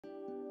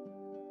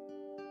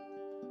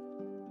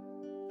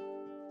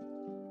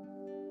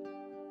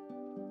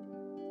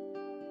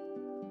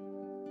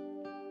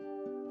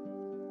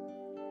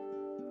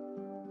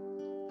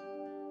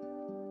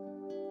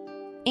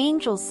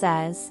Angel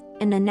says,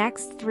 in the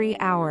next 3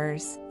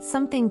 hours,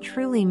 something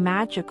truly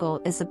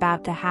magical is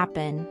about to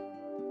happen.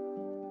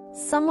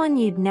 Someone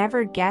you'd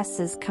never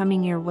guess is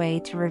coming your way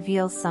to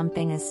reveal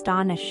something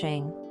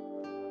astonishing.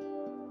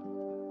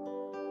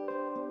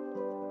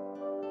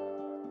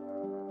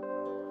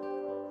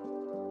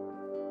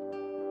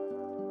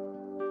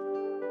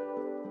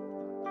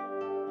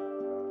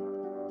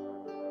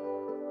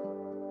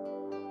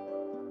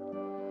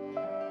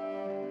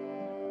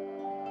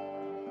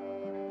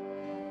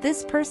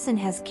 This person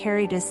has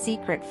carried a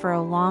secret for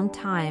a long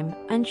time,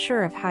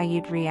 unsure of how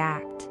you'd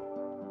react.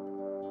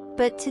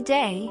 But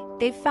today,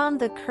 they've found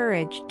the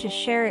courage to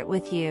share it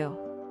with you.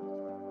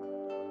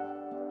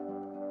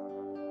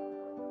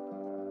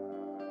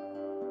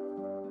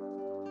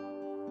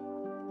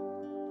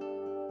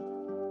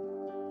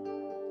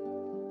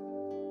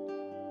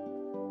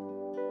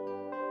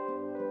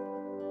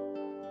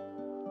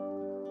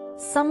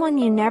 Someone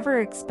you never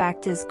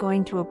expect is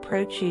going to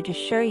approach you to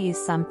show you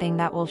something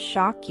that will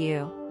shock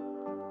you.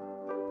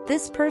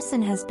 This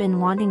person has been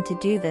wanting to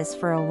do this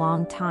for a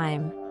long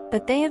time,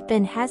 but they have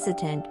been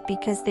hesitant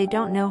because they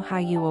don't know how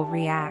you will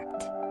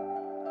react.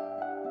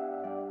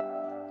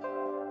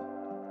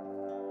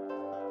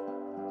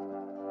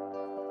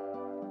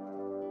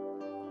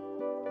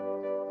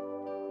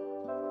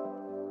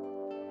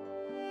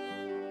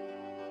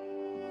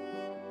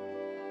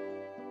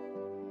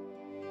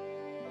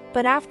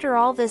 But after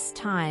all this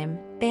time,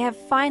 they have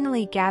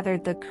finally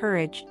gathered the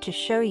courage to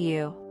show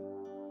you.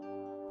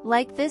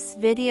 Like this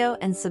video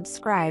and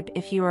subscribe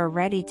if you are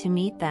ready to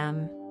meet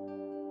them.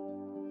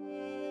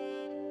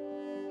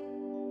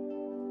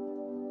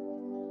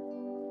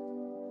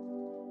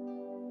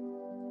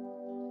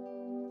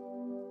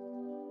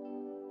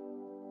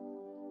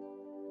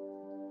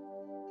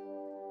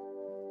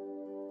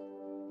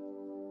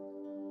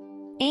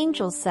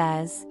 Angel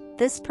says,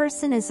 this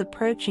person is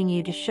approaching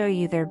you to show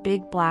you their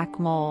big black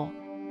mole.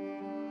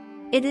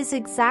 It is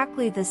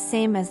exactly the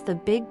same as the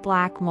big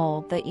black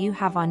mole that you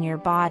have on your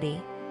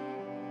body.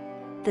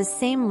 The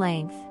same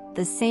length,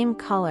 the same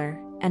color,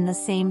 and the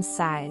same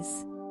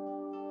size.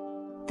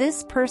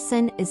 This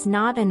person is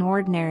not an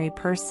ordinary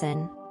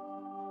person.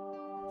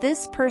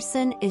 This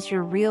person is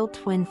your real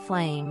twin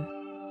flame.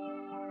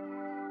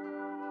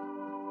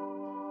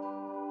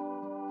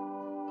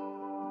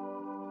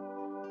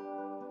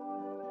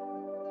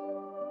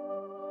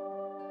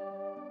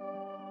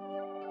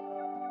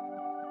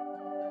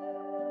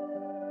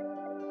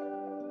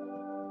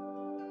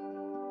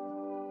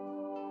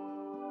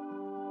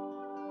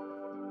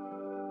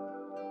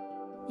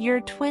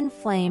 Your twin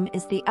flame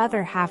is the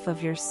other half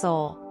of your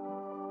soul.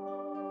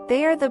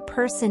 They are the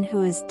person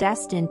who is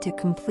destined to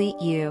complete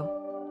you.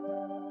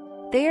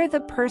 They are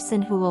the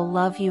person who will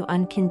love you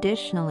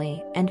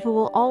unconditionally and who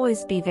will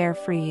always be there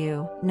for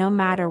you, no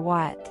matter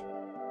what.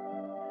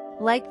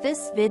 Like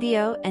this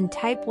video and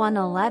type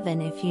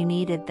 111 if you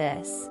needed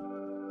this.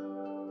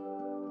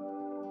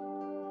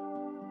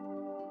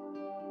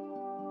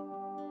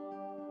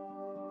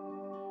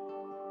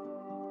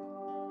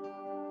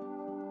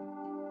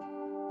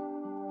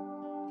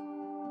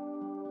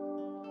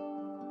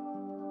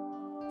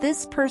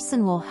 This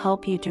person will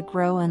help you to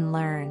grow and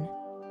learn.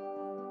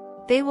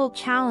 They will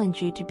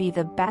challenge you to be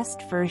the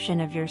best version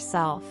of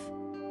yourself.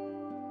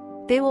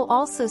 They will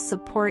also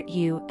support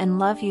you and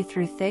love you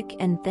through thick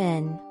and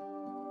thin.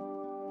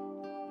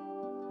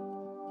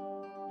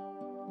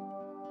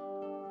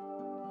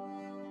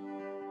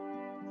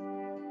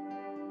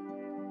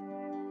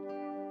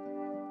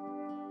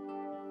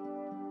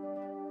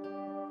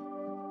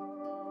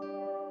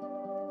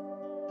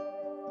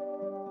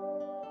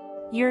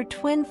 Your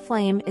twin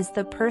flame is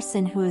the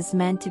person who is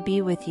meant to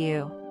be with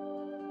you.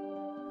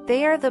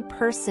 They are the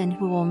person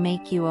who will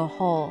make you a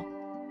whole.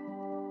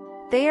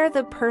 They are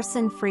the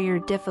person for your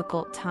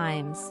difficult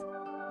times.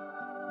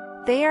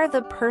 They are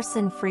the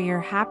person for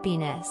your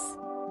happiness.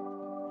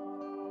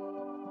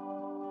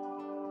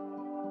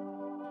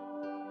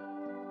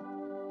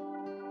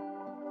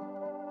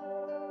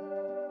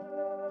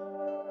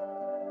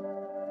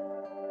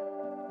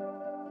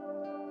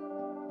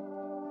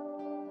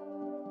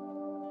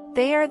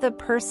 They are the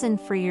person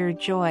for your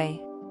joy.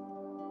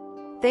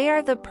 They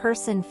are the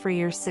person for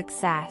your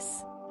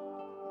success.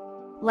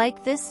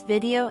 Like this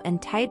video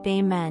and type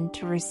amen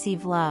to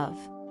receive love.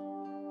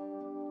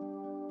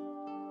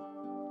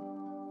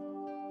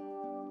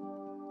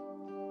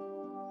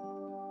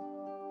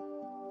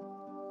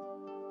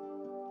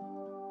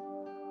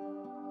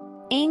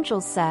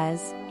 Angel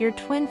says, your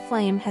twin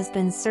flame has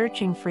been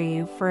searching for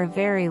you for a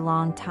very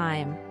long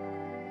time.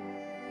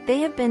 They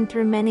have been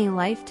through many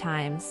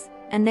lifetimes,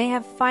 and they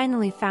have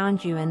finally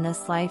found you in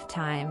this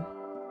lifetime.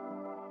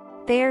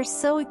 They are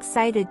so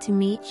excited to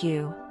meet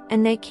you,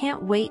 and they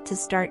can't wait to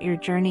start your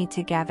journey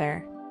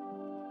together.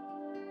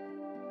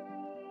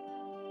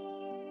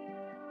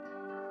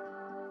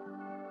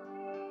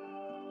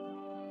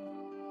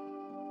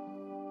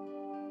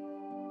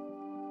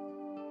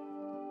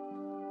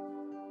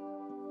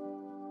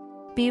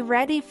 Be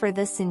ready for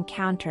this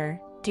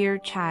encounter, dear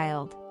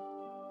child.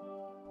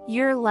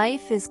 Your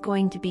life is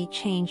going to be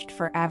changed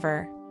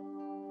forever.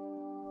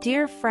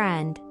 Dear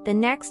friend, the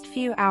next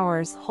few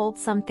hours hold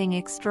something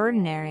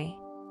extraordinary.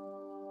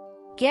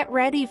 Get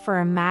ready for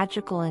a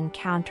magical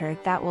encounter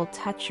that will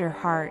touch your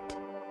heart.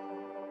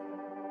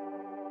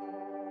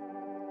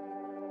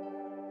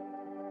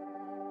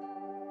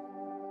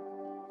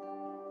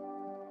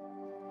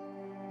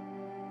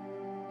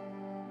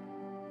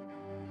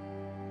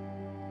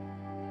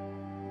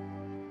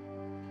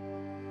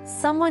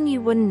 Someone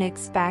you wouldn't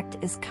expect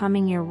is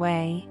coming your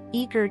way,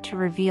 eager to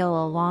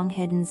reveal a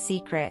long-hidden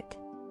secret.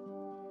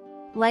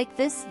 Like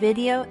this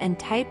video and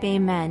type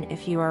Amen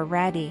if you are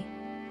ready.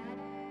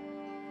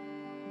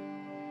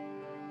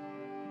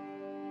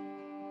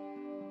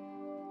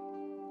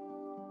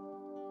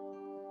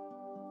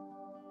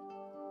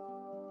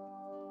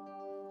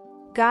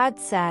 God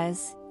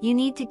says, you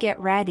need to get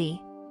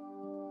ready.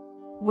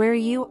 Where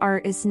you are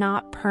is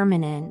not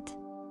permanent.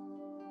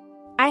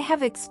 I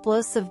have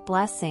explosive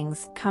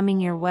blessings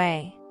coming your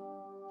way.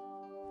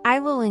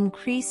 I will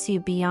increase you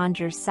beyond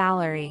your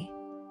salary.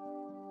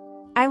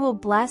 I will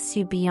bless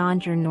you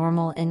beyond your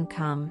normal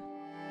income.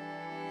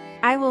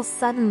 I will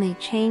suddenly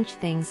change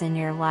things in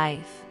your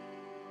life.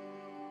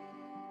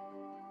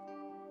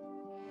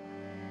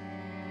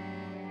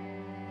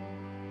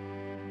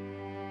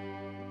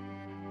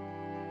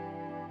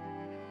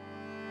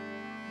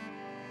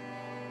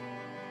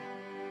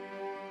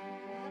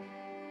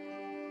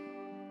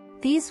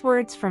 These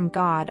words from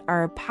God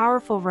are a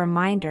powerful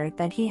reminder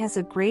that He has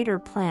a greater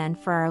plan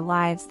for our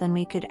lives than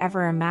we could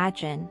ever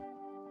imagine.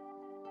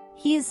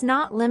 He is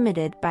not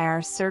limited by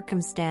our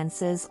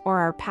circumstances or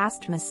our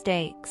past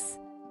mistakes.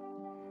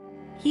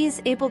 He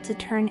is able to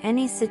turn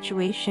any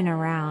situation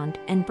around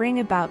and bring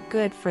about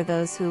good for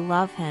those who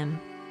love Him.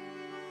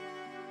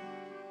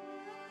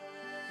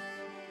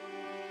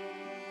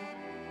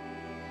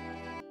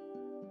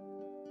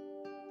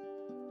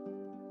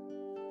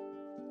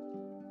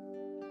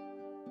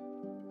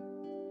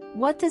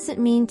 What does it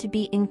mean to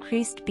be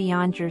increased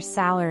beyond your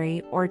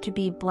salary or to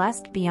be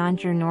blessed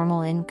beyond your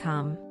normal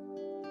income?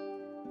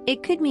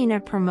 It could mean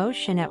a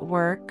promotion at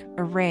work,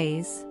 a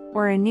raise,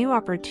 or a new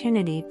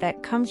opportunity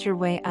that comes your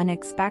way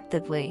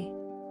unexpectedly.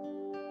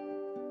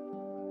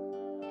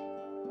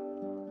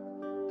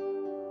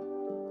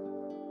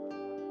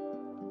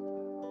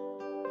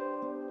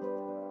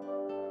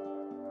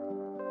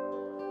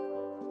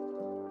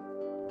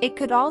 It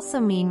could also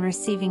mean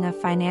receiving a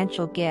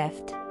financial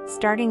gift,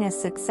 starting a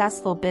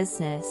successful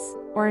business,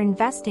 or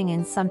investing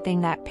in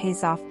something that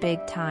pays off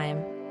big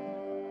time.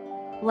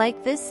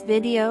 Like this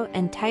video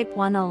and type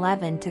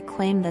 111 to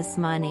claim this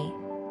money.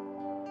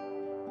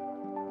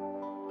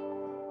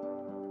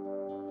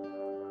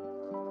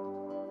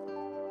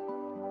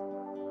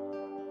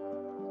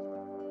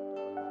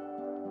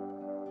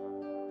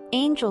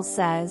 Angel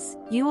says,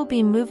 you will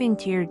be moving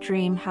to your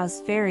dream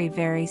house very,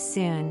 very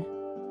soon.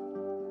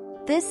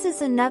 This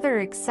is another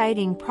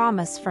exciting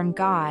promise from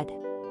God.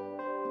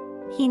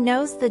 He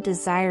knows the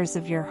desires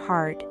of your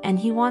heart and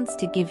He wants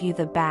to give you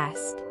the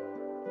best.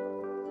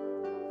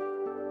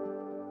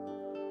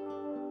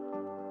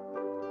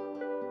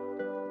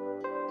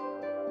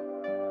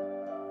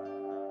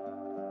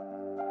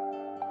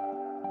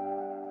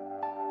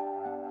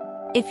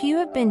 If you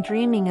have been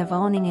dreaming of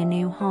owning a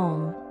new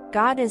home,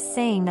 God is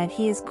saying that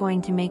He is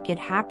going to make it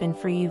happen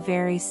for you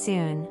very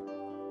soon.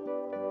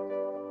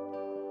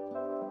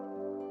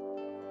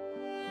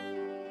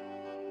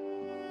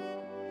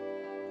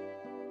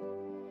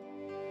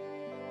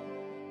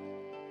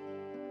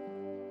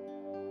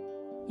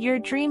 Your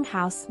dream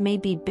house may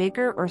be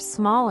bigger or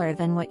smaller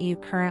than what you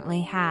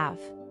currently have.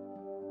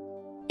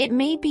 It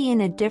may be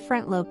in a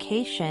different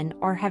location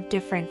or have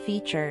different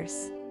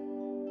features.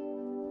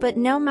 But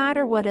no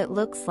matter what it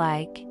looks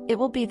like, it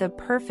will be the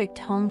perfect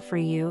home for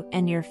you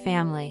and your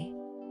family.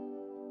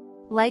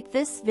 Like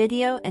this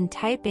video and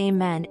type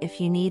Amen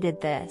if you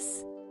needed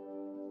this.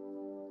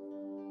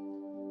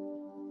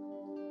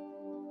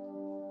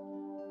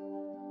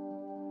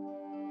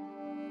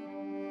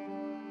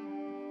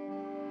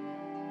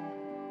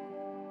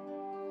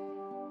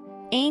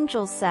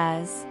 Angel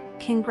says,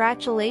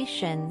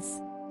 congratulations.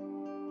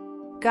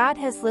 God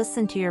has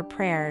listened to your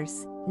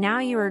prayers, now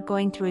you are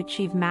going to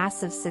achieve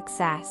massive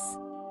success.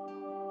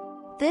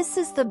 This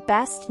is the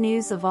best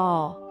news of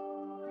all.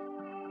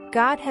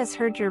 God has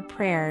heard your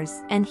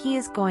prayers and He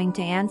is going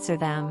to answer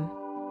them.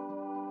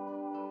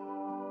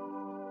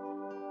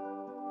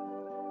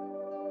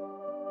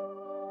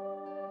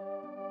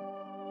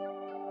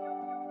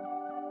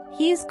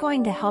 He is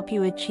going to help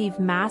you achieve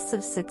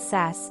massive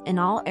success in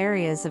all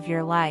areas of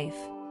your life.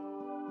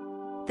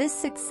 This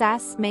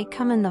success may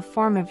come in the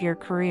form of your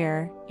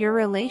career, your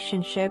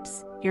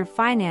relationships, your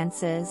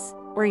finances,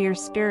 or your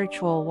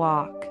spiritual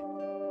walk.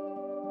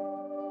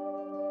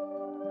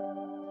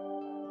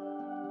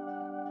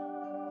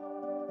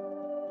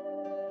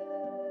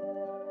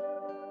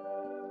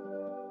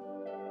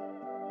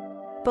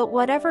 But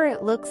whatever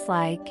it looks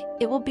like,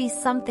 it will be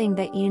something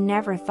that you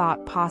never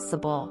thought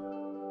possible.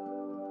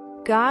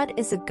 God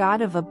is a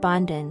God of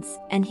abundance,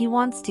 and He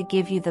wants to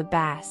give you the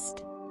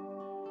best.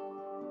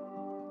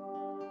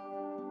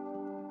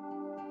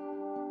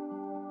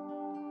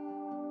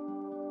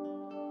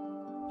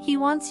 He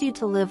wants you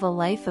to live a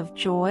life of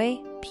joy,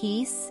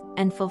 peace,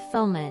 and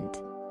fulfillment.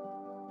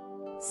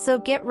 So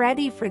get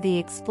ready for the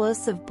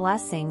explosive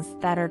blessings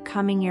that are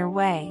coming your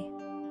way.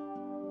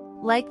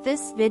 Like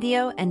this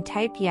video and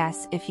type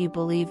yes if you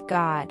believe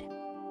God.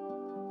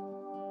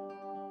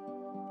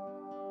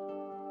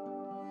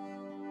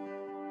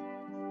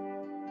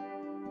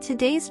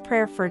 Today's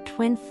prayer for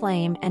twin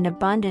flame and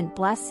abundant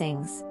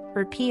blessings.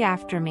 Repeat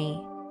after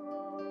me.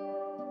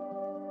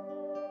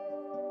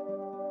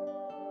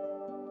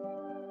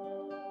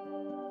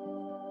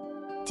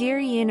 Dear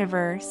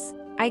Universe,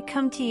 I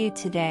come to you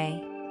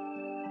today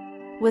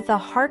with a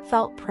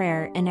heartfelt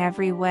prayer in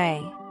every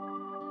way.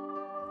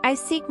 I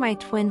seek my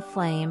twin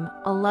flame,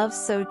 a love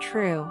so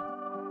true,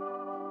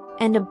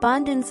 and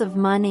abundance of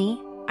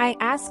money, I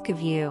ask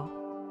of you.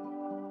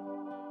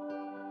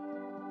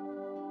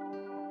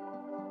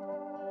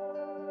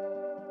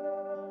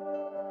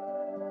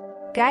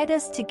 Guide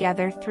us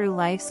together through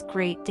life's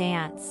great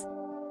dance.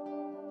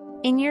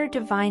 In your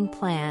divine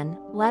plan,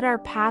 let our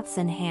paths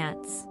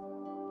enhance.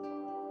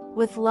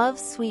 With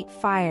love's sweet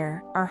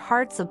fire, our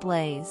hearts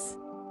ablaze.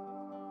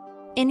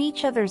 In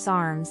each other's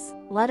arms,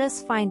 let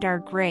us find our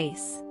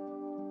grace.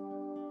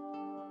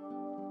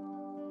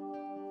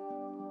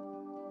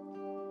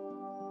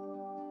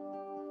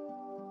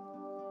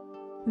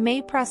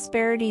 May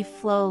prosperity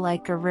flow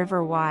like a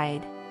river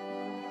wide,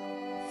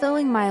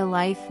 filling my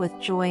life with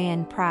joy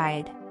and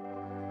pride.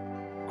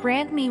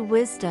 Grant me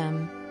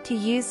wisdom, to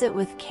use it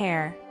with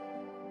care,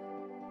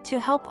 to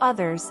help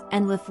others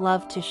and with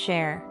love to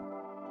share.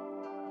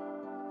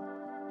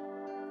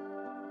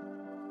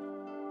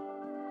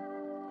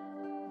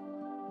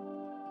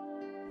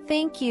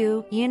 Thank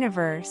you,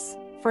 Universe,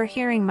 for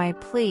hearing my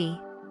plea,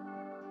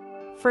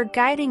 for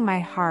guiding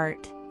my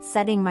heart,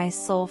 setting my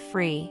soul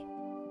free.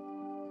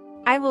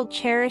 I will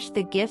cherish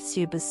the gifts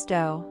you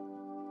bestow,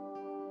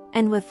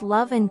 and with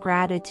love and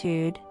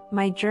gratitude,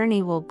 my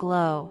journey will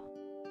glow.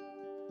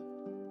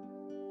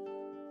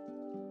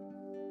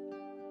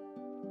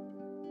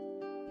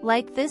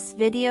 Like this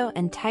video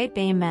and type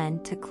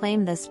amen to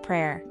claim this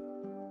prayer.